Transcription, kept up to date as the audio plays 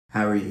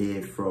Harry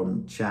here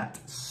from Chat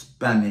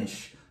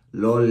Spanish.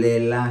 Lo, le,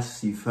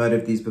 las, you've heard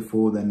of these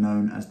before. They're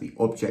known as the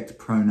object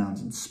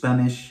pronouns in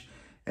Spanish.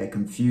 They're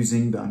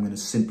confusing, but I'm going to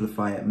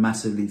simplify it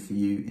massively for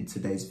you in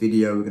today's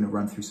video. We're going to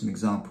run through some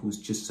examples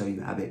just so you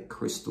have it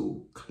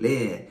crystal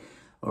clear.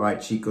 All right,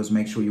 chicos,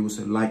 make sure you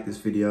also like this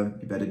video.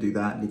 You better do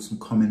that. Leave some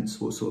comments.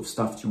 What sort of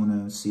stuff do you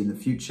want to see in the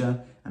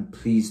future? And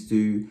please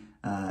do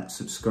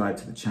subscribe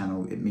to the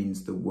channel. It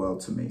means the world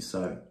to me.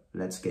 So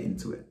let's get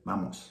into it.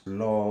 Vamos.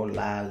 Lo,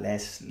 la,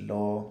 les,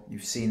 lo.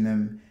 You've seen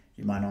them.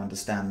 You might not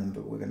understand them,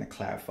 but we're going to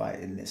clarify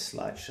it in this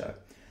slideshow.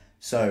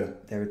 So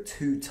there are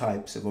two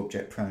types of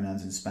object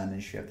pronouns in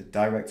Spanish. You have the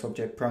direct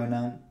object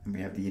pronoun and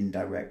we have the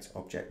indirect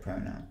object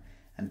pronoun.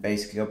 And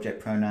basically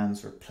object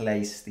pronouns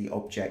replace the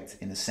object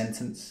in a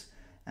sentence,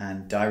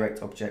 and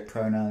direct object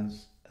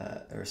pronouns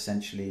are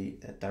essentially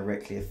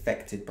directly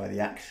affected by the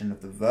action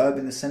of the verb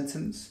in the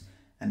sentence,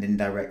 and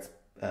indirect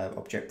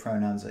object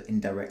pronouns are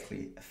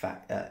indirectly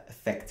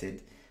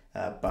affected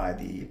by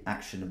the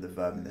action of the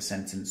verb in the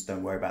sentence.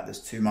 Don't worry about this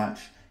too much.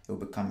 It will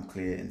become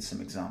clear in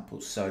some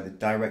examples. So the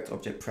direct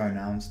object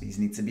pronouns, these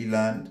need to be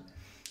learned.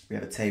 We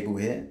have a table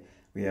here.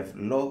 We have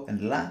lo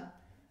and la,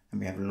 and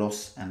we have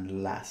los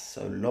and las.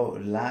 So lo,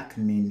 la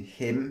can mean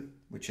him,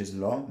 which is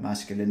lo,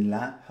 masculine,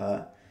 la,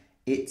 her,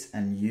 it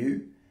and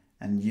you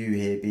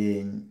here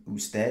being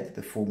usted,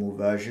 the formal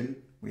version.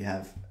 We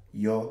have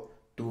yo,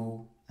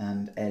 tú,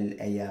 and el,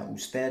 ella,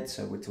 usted.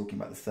 So we're talking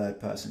about the third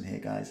person here,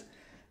 guys.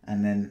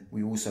 And then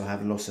we also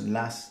have los and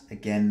las,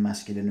 again,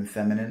 masculine and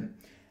feminine.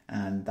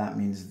 And that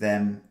means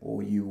them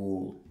or you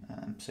all,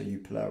 so you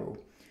plural.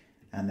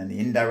 And then the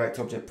indirect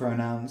object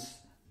pronouns,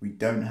 we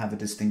don't have a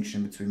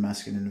distinction between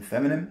masculine and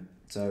feminine.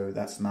 So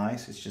that's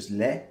nice. It's just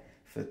le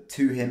for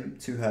to him,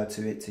 to her,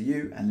 to it, to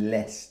you, and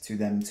les, to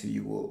them, to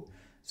you all.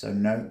 So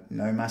no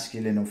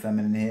masculine or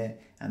feminine here,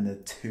 and the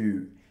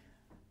to.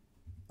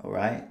 All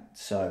right,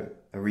 so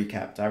a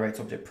recap. Direct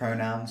object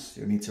pronouns,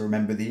 you'll need to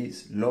remember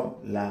these: lo,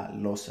 la,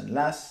 los, and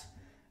las.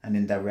 And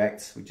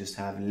indirect, we just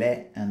have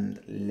le and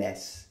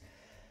les.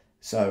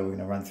 So we're going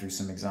to run through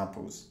some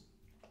examples.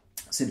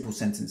 Simple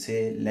sentence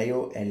here: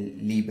 leo el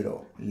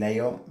libro.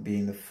 Leo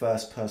being the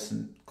first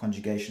person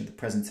conjugation of the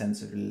present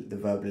tense of the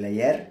verb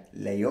leer,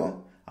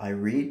 leo, I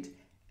read,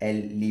 el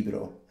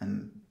libro,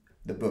 and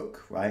the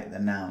book, right, the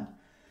noun.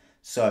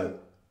 So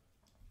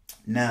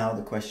now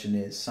the question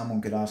is,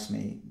 someone could ask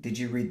me, did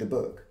you read the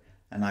book?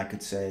 And I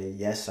could say,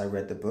 yes, I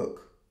read the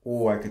book.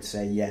 Or I could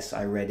say, yes,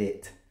 I read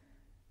it.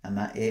 And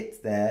that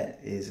it there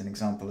is an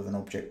example of an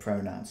object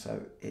pronoun.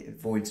 So it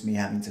avoids me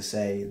having to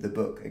say the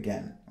book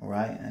again, all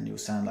right? And you'll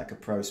sound like a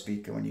pro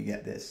speaker when you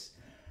get this.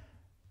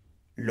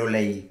 Lo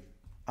leí,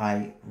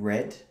 I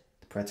read,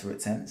 the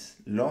preterite tense.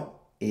 Lo,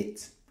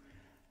 it.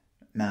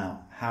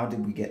 Now, how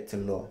did we get to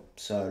lo?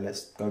 So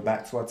let's go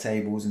back to our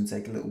tables and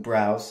take a little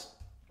browse.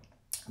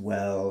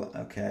 Well,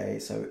 okay,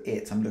 so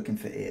it, I'm looking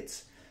for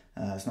it.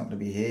 It's not going to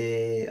be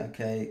here,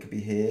 okay, it could be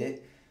here.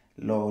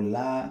 Lo,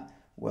 la,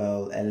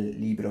 well, el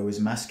libro is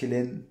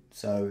masculine,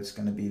 so it's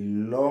going to be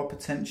lo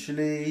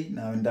potentially.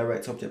 Now,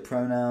 indirect object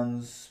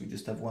pronouns, we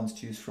just have one to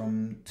choose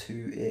from.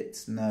 To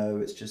it, no,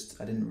 it's just,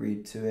 I didn't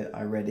read to it,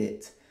 I read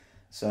it.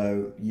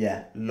 So,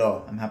 yeah,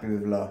 lo, I'm happy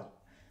with lo.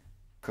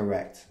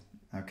 Correct,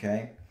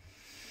 okay.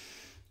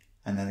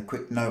 And then a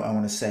quick note I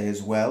want to say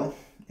as well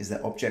is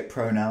that object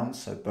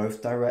pronouns, so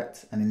both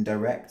direct and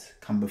indirect,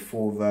 come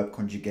before verb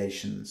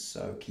conjugations.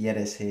 So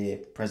quieres here,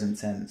 present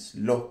tense,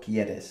 lo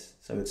quieres.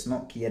 So it's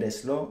not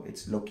quieres lo,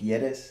 it's lo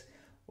quieres.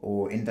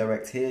 Or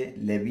indirect here,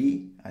 le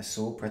vi, I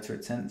saw,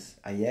 preterite tense,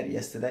 ayer,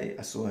 yesterday,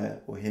 I saw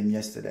her or him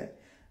yesterday.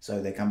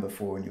 So they come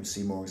before, and you'll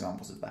see more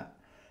examples of that.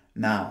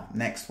 Now,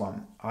 next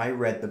one, I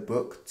read the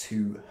book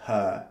to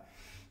her.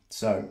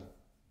 So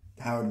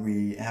how would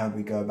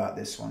we go about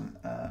this one?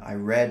 I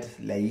read,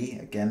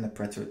 leí, again, the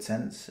preterite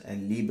tense, el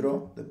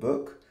libro, the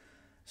book.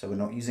 So we're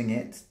not using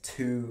it,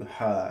 to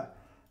her.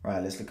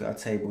 Right, let's look at our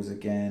tables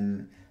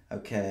again.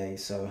 Okay,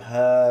 so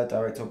her,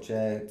 direct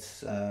object,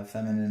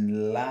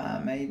 feminine, la,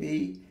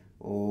 maybe,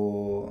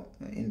 or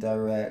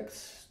indirect,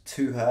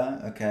 to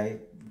her. Okay,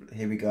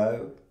 here we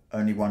go.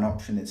 Only one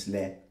option, it's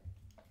le.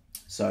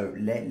 So,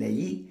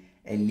 leí,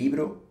 el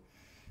libro.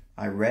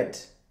 I read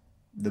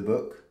the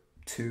book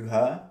to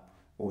her.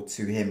 Or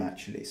to him,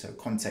 actually. So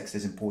context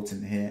is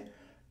important here,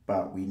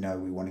 but we know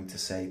we're wanting to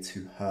say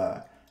to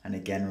her. And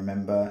again,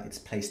 remember, it's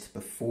placed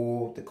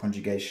before the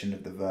conjugation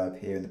of the verb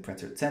here in the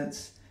preterite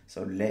tense.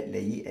 So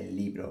leí el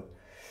libro.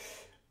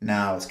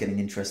 Now it's getting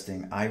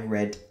interesting. I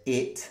read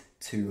it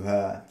to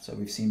her. So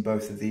we've seen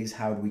both of these.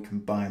 How do we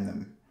combine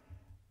them?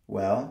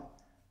 Well,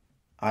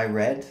 I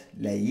read,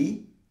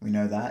 leí, we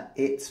know that.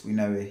 It, we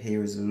know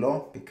here is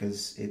lo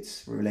because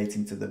it's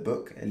relating to the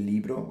book, el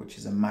libro, which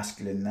is a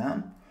masculine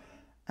noun.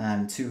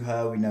 And to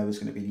her, we know is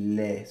going to be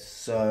le.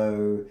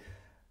 So,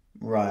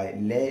 right,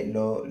 le,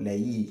 lo,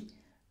 leí.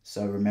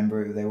 So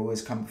remember, they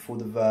always come before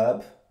the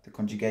verb, the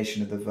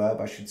conjugation of the verb,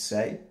 I should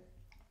say.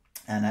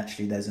 And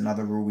actually, there's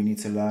another rule we need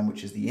to learn,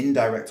 which is the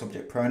indirect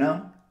object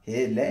pronoun.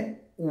 Here, le,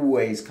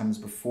 always comes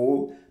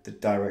before the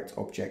direct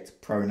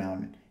object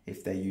pronoun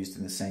if they're used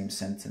in the same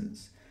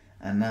sentence.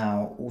 And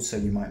now also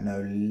you might know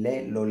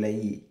lo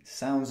leí.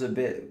 Sounds a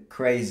bit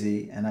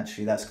crazy, and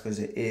actually that's because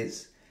it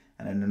is.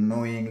 And an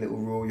annoying little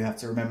rule you have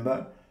to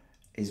remember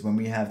is when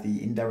we have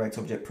the indirect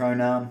object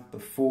pronoun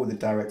before the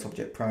direct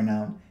object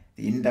pronoun,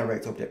 the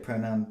indirect object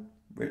pronoun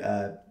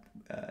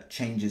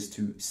changes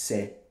to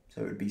se.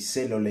 So it would be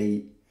se lo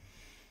leí.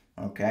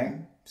 Okay,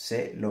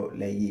 se lo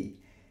leí.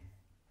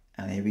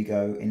 And here we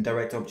go.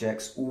 Indirect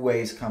objects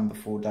always come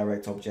before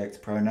direct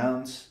object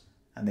pronouns,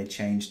 and they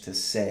change to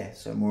se.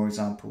 So more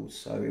examples.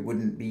 So it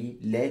wouldn't be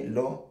le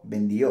lo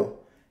vendió.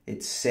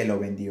 It's se lo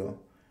vendió.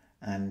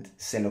 And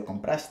se lo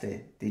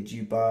compraste. Did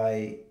you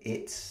buy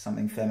it,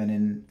 something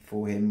feminine,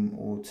 for him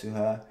or to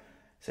her?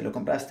 Se lo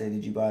compraste.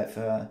 Did you buy it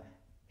for her?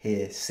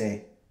 Here,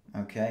 se.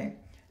 Okay.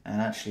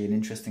 And actually an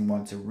interesting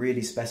one to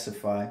really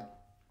specify,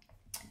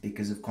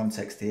 because of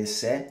context here,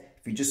 se.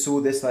 If you just saw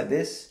this like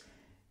this,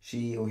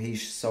 she or he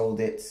sold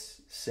it,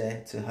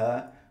 se, to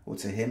her or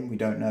to him. We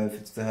don't know if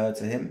it's to her or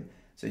to him.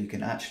 So you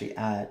can actually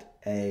add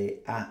a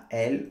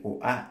él or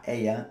a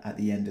ella at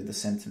the end of the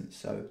sentence.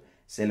 So,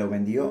 se lo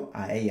vendió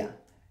a ella.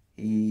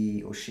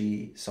 He or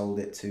she sold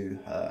it to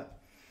her.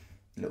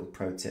 Little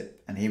pro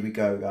tip. And here we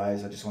go,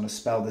 guys. I just want to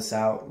spell this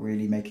out,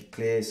 really make it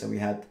clear. So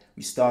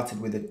we started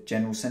with a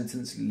general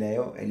sentence,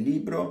 leo el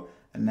libro,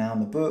 and now in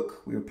the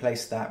book, we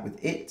replaced that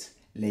with it,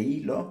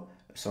 leílo.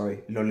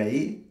 Sorry, lo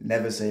leí.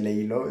 Never say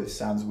leílo. It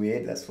sounds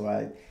weird. That's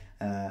why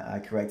I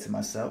corrected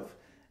myself.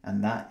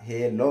 And that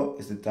here, lo,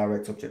 is the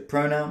direct object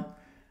pronoun.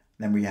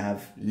 Then we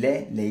have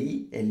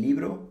leí el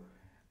libro.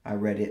 I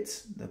read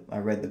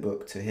the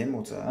book to him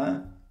or to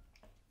her.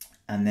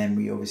 And then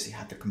we obviously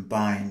had the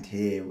combined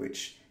here,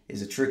 which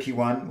is a tricky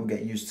one. We'll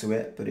get used to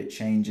it, but it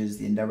changes.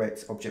 The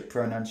indirect object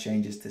pronoun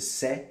changes to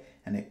se,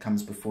 and it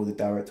comes before the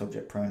direct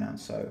object pronoun.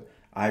 So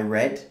I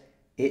read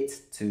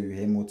it to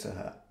him or to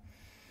her.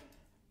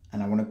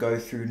 And I want to go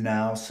through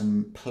now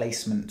some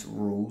placement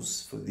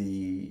rules for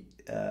the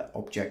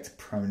object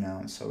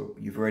pronouns. So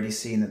you've already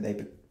seen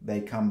that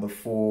they come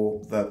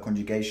before verb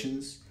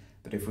conjugations,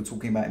 but if we're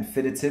talking about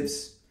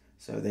infinitives,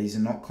 so these are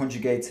not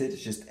conjugated,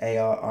 it's just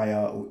AR,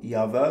 IR or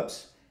ER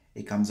verbs,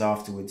 it comes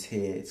afterwards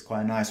here. It's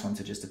quite a nice one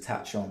to just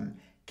attach on.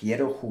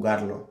 Quiero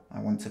jugarlo, I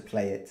want to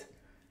play it.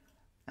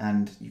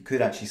 And you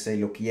could actually say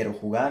lo quiero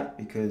jugar,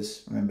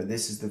 because remember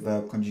this is the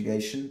verb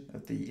conjugation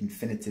of the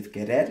infinitive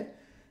querer,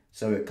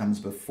 so it comes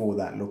before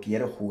that, lo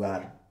quiero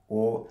jugar.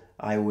 Or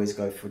I always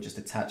go for just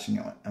attaching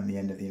it on the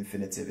end of the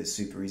infinitive. It's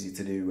super easy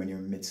to do when you're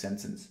in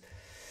mid-sentence.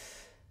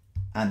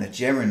 And the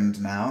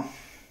gerund now,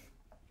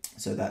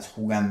 so that's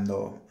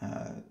jugando,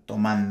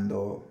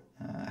 tomando,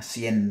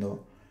 haciendo,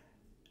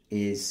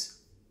 it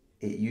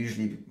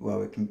usually,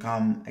 well, it can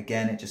come,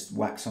 again, it just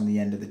whacks on the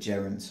end of the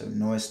gerund. So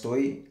no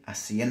estoy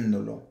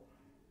haciéndolo.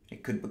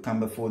 It could become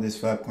before this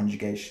verb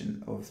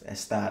conjugation of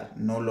estar,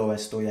 no lo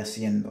estoy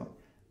haciendo.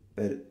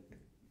 But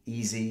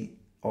easy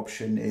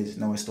option is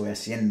no estoy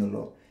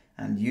haciéndolo.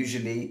 And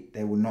usually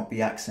there will not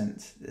be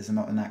accent. There's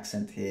not an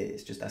accent here.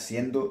 It's just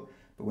haciendo.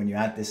 But when you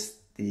add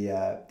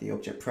the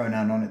object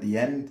pronoun on at the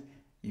end,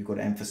 you've got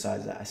to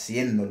emphasize that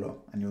haciéndolo.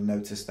 And you'll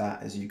notice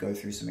that as you go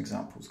through some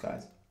examples,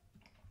 guys.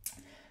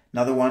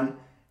 Another one,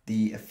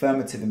 the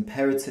affirmative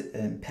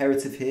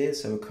imperative here.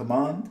 So a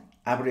command,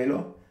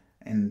 ábrelo,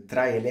 and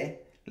tráele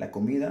la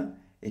comida.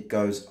 It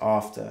goes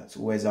after. It's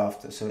always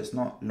after. So it's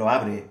not lo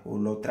abre or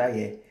lo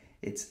trae.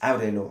 It's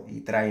ábrelo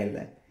y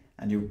tráele.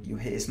 And you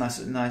hear it's nice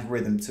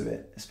rhythm to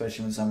it,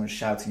 especially when someone's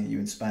shouting at you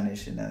in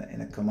Spanish in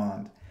a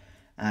command.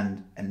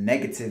 And a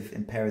negative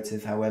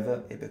imperative,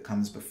 however, it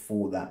becomes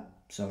before that.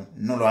 So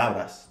no lo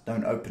abras,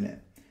 don't open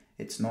it.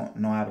 It's not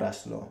no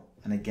abraslo.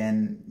 And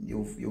again,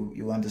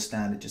 you'll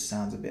understand it just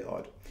sounds a bit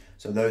odd.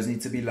 So those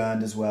need to be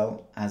learned as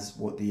well as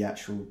what the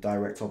actual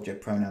direct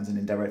object pronouns and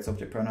indirect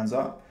object pronouns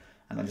are.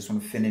 And I just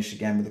want to finish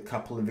again with a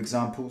couple of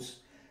examples.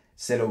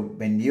 Se lo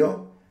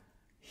vendió.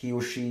 He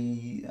or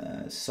she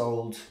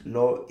sold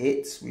lo,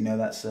 it. We know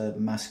that's a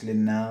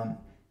masculine noun.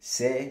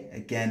 Se,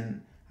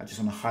 again, I just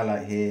want to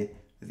highlight here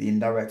that the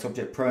indirect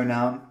object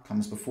pronoun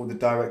comes before the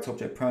direct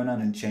object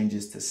pronoun and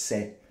changes to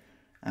se.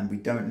 And we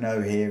don't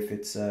know here if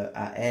it's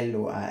a él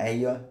or a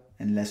ella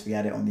unless we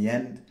add it on the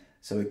end.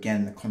 So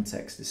again, the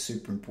context is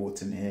super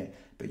important here,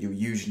 but you'll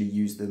usually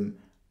use them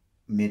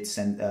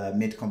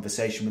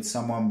mid-conversation with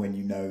someone when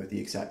you know the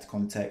exact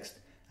context.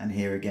 And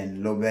here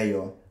again, lo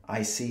veo,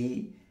 I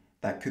see.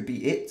 That could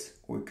be it,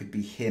 or it could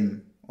be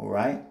him, all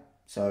right?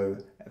 So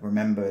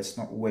remember, it's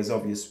not always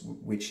obvious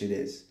which it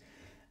is.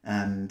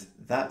 And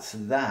that's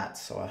that.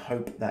 So I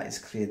hope that has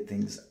cleared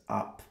things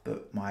up.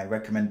 But my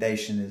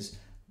recommendation is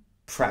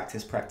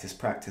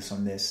practice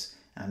on this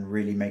and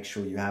really make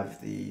sure you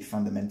have the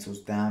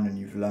fundamentals down and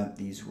you've learnt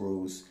these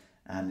rules.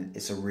 And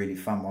it's a really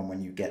fun one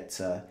when you get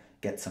to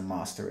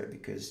master it,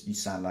 because you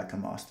sound like a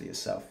master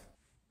yourself.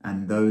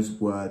 And those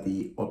were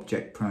the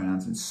object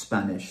pronouns in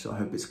Spanish. So I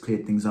hope it's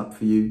cleared things up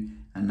for you.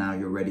 And now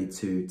you're ready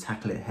to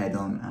tackle it head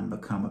on and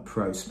become a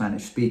pro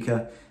Spanish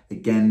speaker.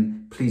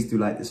 Again, please do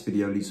like this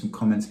video, leave some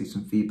comments, leave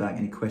some feedback,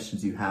 any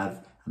questions you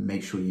have, and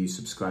make sure you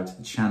subscribe to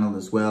the channel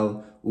as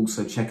well.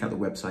 Also check out the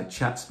website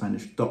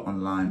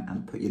chatspanish.online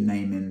and put your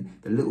name in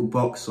the little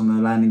box on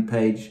the landing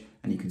page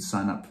and you can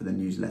sign up for the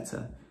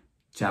newsletter.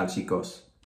 Ciao chicos.